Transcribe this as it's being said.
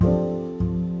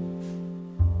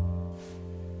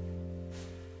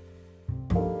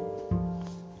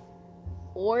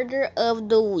Order of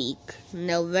the week,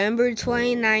 November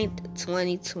 29th,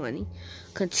 2020.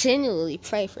 Continually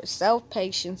pray for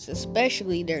self-patience,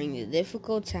 especially during the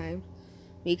difficult time,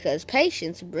 because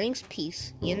patience brings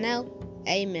peace,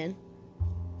 Amen.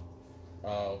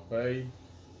 Faith.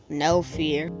 No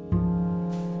fear.